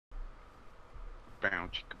Bow,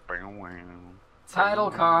 chicka, bow, wow. Title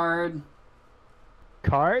card.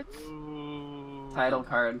 Cards? Ooh. Title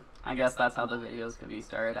card. I guess that's how the videos could be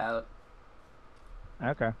started out.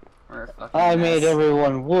 Okay. We're a fucking I mess. made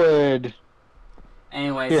everyone wood.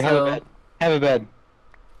 Anyway, Here, have a so bed. Have a bed.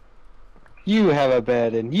 You have a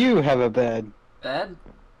bed, and you have a bed. bed.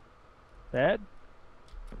 Bed?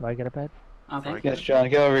 Do I get a bed? Oh, thank Yes, you. John,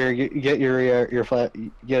 get over here. Get your flat.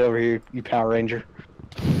 Get over here, you Power Ranger.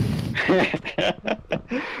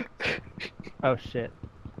 Oh shit.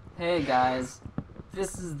 Hey guys,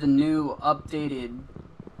 this is the new updated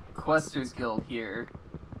Questers Guild here.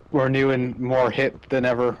 We're new and more hip than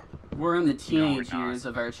ever. We're in the teenage we're not. years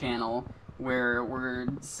of our channel, where we're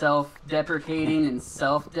self-deprecating and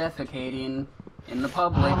self-defecating in the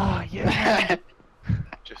public. Oh yeah.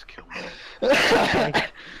 Just kill me.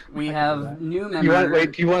 We have new members.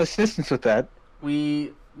 Do you want assistance with that?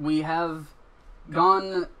 We have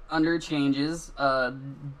gone under changes.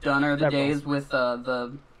 Done are the Several. days with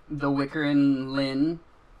the Wicker and Lynn.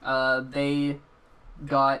 They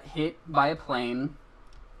got hit by a plane.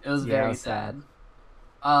 It was Yeah, very it's sad.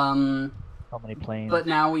 How many planes? But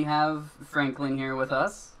now we have Franklin here with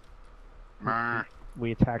us. Mer.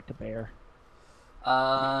 We attacked a bear.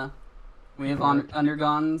 We have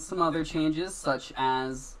undergone some other changes, such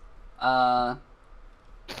as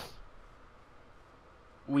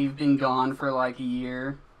we've been gone for like a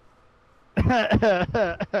year, 3.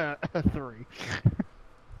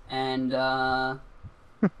 and No,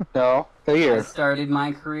 a I year. started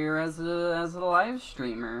my career as a live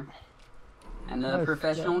streamer and a Oh,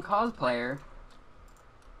 professional cosplayer.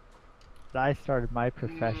 I started my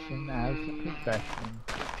profession as a profession.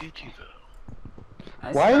 Did you though?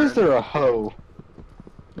 I Why is started- there a hoe?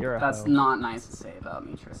 You're a That's hoe. not nice to say about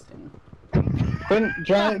me, Tristan.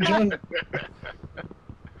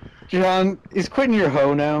 John, is Quentin your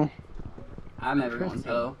hoe now? I'm everyone's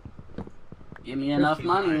Tristan. hoe. Give me enough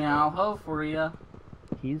Tristan. money and I'll hoe for you.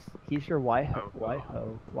 He's your white Oh, hoe. White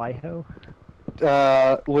hoe. White hoe.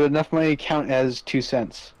 Would enough money count as 2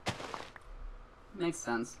 cents? Makes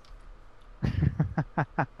sense.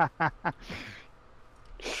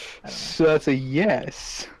 So that's a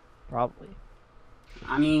yes. Probably.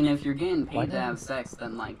 I mean, if you're getting Why paid to not? have sex,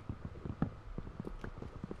 then like,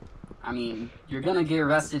 I mean, you're gonna get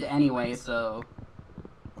arrested anyway, so,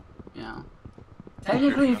 you know.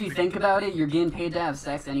 Technically, if you think about it, you're getting paid to have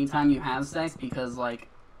sex anytime you have sex because, like,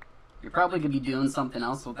 you're probably gonna be doing something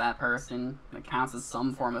else with that person that counts as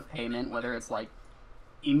some form of payment, whether it's like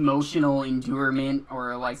emotional endurement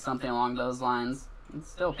or like something along those lines. It's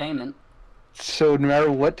still payment. So no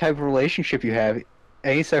matter what type of relationship you have,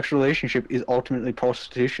 any sexual relationship is ultimately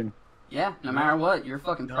prostitution. Yeah, no matter what, you're a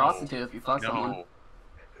fucking No. prostitute if you fuck someone. No.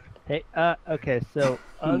 Hey. Okay. So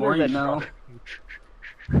The more other you than know.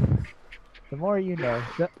 the more you know.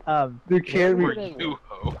 So, There can't Or be you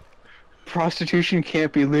ho. prostitution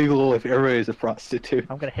can't be legal if everybody is a prostitute.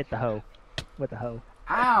 I'm gonna hit the hoe with the hoe.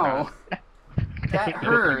 Ow! That I know what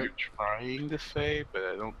hurt. you're trying to say, but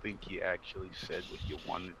I don't think he actually said what you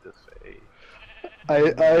wanted to say.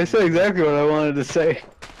 I said exactly what I wanted to say.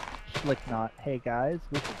 Slick knot. Hey guys,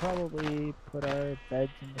 we should probably put our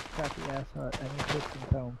beds in this crappy ass hut. I need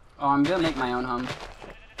Tristan's home. Oh, I'm gonna make my own home.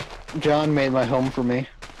 John made my home for me.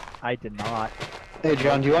 I did not. Hey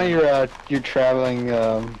John, do you want your traveling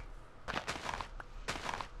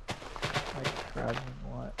Like traveling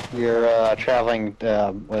what? traveling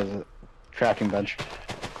what is it? Tracking bench.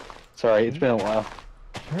 Sorry, it's been a while.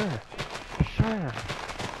 Sure. Sure.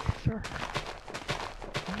 Sure.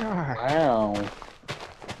 Sure. Wow.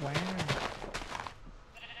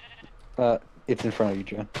 Wow. It's in front of you,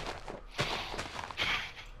 John.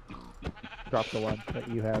 Drop the one that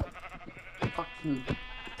you have. Fucking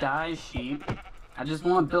die, sheep. I just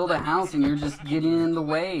want to build a house and you're just getting in the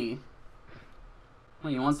way.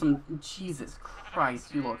 Well, you want some... Jesus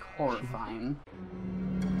Christ, you look horrifying.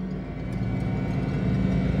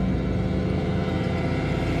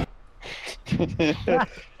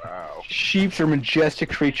 Wow. Sheeps are majestic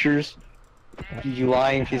creatures. You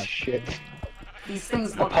lying piece of shit. These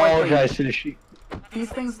things look Apologize to the sheep. These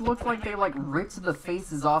things look like they, like, ripped the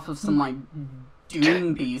faces off of some, like,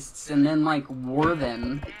 dune beasts and then, like, wore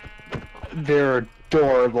them. They're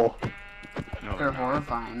adorable. No, They're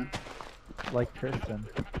horrifying. Like Tristan.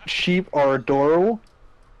 Sheep are adorable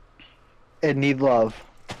and need love.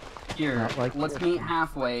 Here, Not like let's this meet one.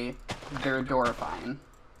 halfway. They're adorifying.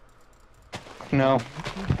 No,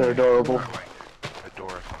 they're adorable. I like it.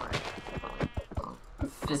 Adorifying. I'm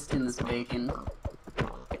fisting this bacon.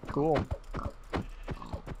 Cool.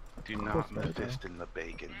 Do not fist in the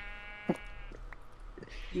bacon.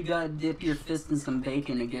 You gotta dip your fist in some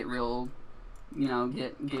bacon to get real you know,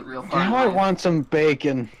 get real far. Now in I life. want some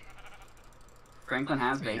bacon. Franklin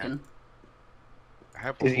has Man. bacon. I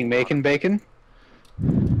have a Is he whole making lot bacon?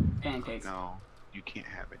 Pancakes. of- No, you can't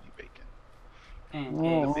have any bacon. Pancakes.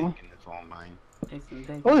 Oh. The bacon is all mine. Take some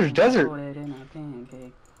bacon. Oh, there's and desert. Put it in a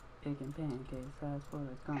pancake. Bacon pancakes. That's what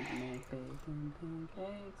it's gonna make. Bacon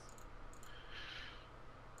pancakes.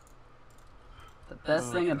 The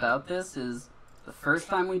best thing about this is the first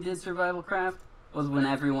time we did Survivalcraft was when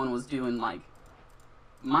everyone was doing like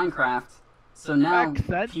Minecraft. So now Makes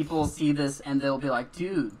sense. people see this and they'll be like,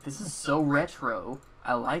 "Dude, this is so retro.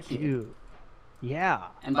 I like it." Dude. Yeah.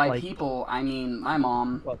 And by like, people, I mean my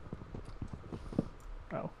mom.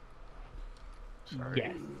 Oh. Sorry.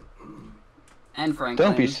 Yes. And Franklin.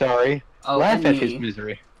 Don't be sorry. Oh, Laugh and at me. his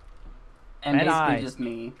misery. And And basically I. just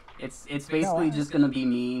me. It's basically I- just gonna be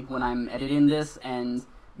me when I'm editing this, and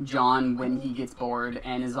John when he gets bored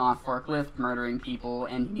and is on a forklift murdering people,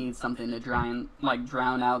 and he needs something to drown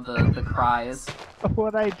out the cries.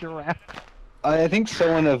 What I drowned. I think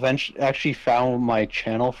someone eventually actually found my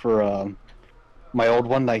channel for my old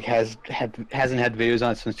one. Like hasn't had videos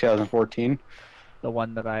on it since 2014. The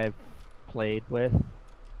one that I've played with.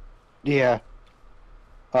 Yeah.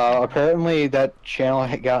 Apparently that channel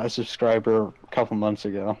got a subscriber a couple months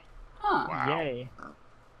ago. Huh? Wow. Yay.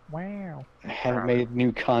 Wow. I haven't made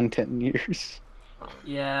new content in years.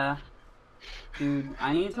 Yeah. Dude,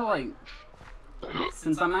 I need to like,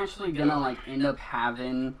 since I'm actually gonna like end up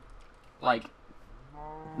having like.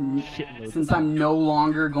 Shitloads Since of I'm no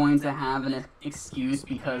longer going to have an excuse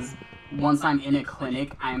because once I'm in a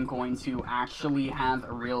clinic, I'm going to actually have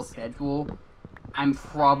a real schedule. I'm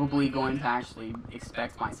probably going to actually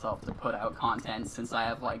expect myself to put out content since I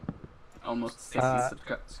have like almost 60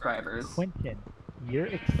 subscribers. Quentin, you're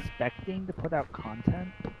expecting to put out content?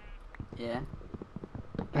 Yeah.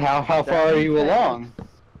 How That far are makes you sense. along?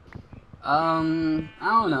 I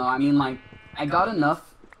don't know. I mean, like, I got enough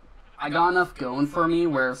going for me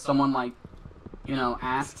where if someone like, you know,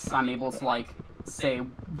 asks, I'm able to like say,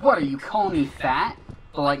 "What are you calling me fat?"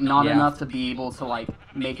 But like not Yeah. enough to be able to like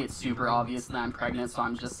make it super obvious that I'm pregnant, so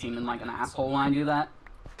I'm just seeming like an asshole when I do that.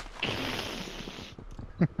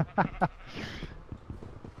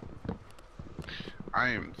 I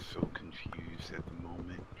am so confused at the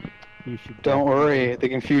moment. You should Don't definitely- worry, the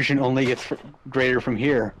confusion only gets greater from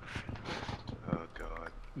here. Oh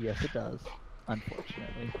god. Yes, it does.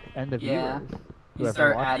 Unfortunately. And the Yeah. viewers. You whoever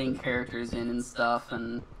start watched adding it. characters in and stuff,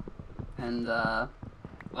 and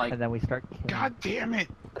like And then we start killing. God damn it!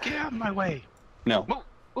 Get out of my way! No.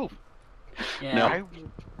 yeah. No. I,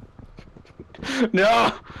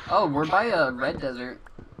 No! Oh, we're by a red desert.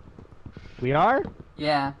 We are?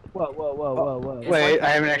 Yeah. Whoa, whoa, whoa, whoa, whoa. It's Wait, like- I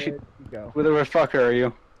haven't actually. Where'd you go? Where the fuck are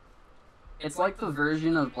you? It's like the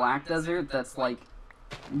version of Black Desert that's like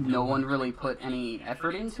no one really put any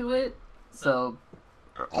effort into it. So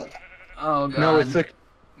oh god. No, it's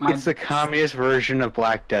My- the communist version of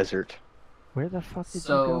Black Desert. Where the fuck did you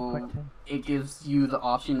So- go, Quentin? it gives you the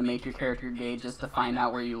option to make your character gay just to find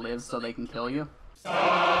out where you live so they can kill you.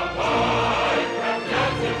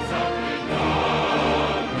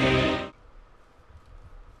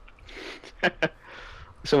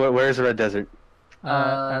 So where's the Red Desert?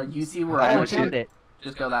 You see where I I haven't went seen found to? it.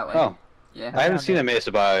 Just go that way. Oh, Yeah. I haven't found seen it. a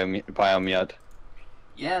Mesa biome yet.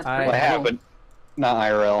 Yeah, it's I- pretty Well, I have, cool. but not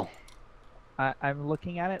IRL. I'm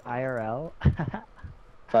looking at it IRL.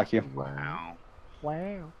 Fuck you. wow.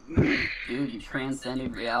 Wow. Dude, you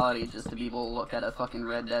transcended reality just to be able to look at a fucking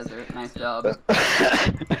red desert. Nice job.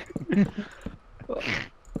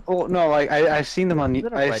 Well, no, like I've seen them on. Is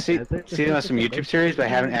it a I've red seen desert? them on Is it some just a YouTube lake? series, but I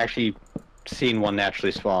haven't actually seen one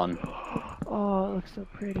naturally spawn. Oh, it looks so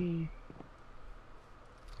pretty.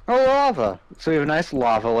 Oh, lava! So we have a nice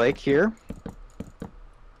lava lake here.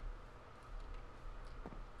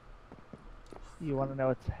 You want to know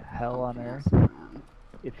what's hell on earth? Man.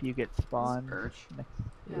 If you get This is spawned birch. next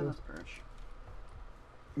Yeah, to that's birch.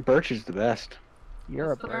 Birch is the best. you're a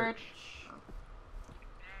That's the birch.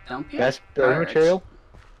 Don't be Best a building birch. material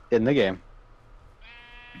in the game.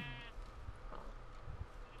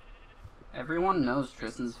 Everyone knows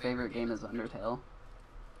Tristan's favorite game is Undertale.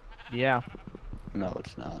 Yeah. No,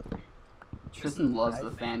 it's not. Tristan loves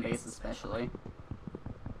the fan base especially.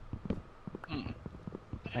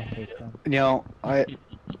 I hate them. You know,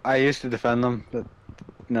 I used to defend them, but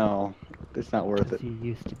no, it's not worth it. You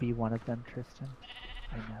used to be one of them, Tristan.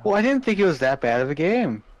 I know. Well, I didn't think it was that bad of a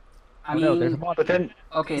game. I Oh, mean, no, there's a mod. But then,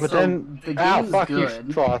 okay, but so then, the ow, game's fuck good.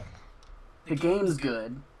 you, sloth. The game's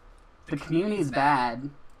good. The community's bad.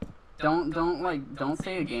 Don't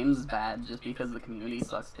say a game's bad just because the community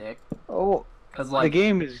sucks dick. Oh, Cause the like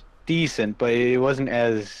game is decent, but it wasn't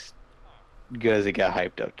as good as it got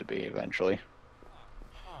hyped up to be eventually.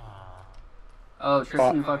 Oh,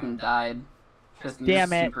 Tristan fucking died. Tristan, you're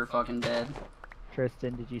Damn it. super fucking dead.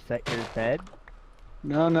 Tristan, did you set your bed?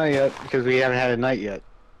 No, not yet, because we haven't had a night yet.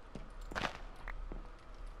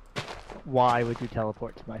 Why would you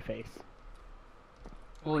teleport to my face?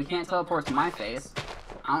 Well, you can't teleport to my face.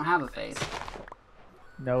 I don't have a face.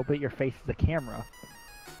 No, but your face is a camera.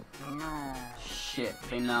 Shit,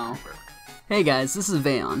 okay, no. Hey guys, this is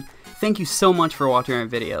Vayon. Thank you so much for watching our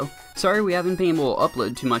video. Sorry we haven't been able to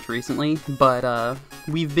upload too much recently, but I've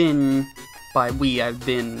been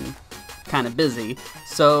kind of busy.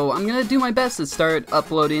 So I'm gonna do my best to start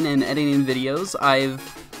uploading and editing videos. I've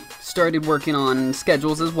started working on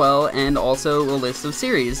schedules as well, and also a list of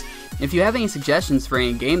series. If you have any suggestions for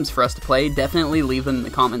any games for us to play, definitely leave them in the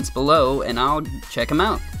comments below, and I'll check them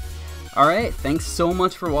out. Alright, thanks so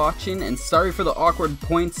much for watching, and sorry for the awkward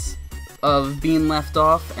points of being left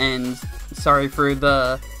off, and sorry for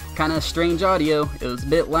the kind of strange audio. It was a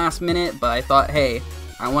bit last minute, but I thought, hey,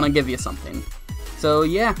 I want to give you something. So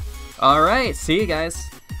yeah, alright, see you guys.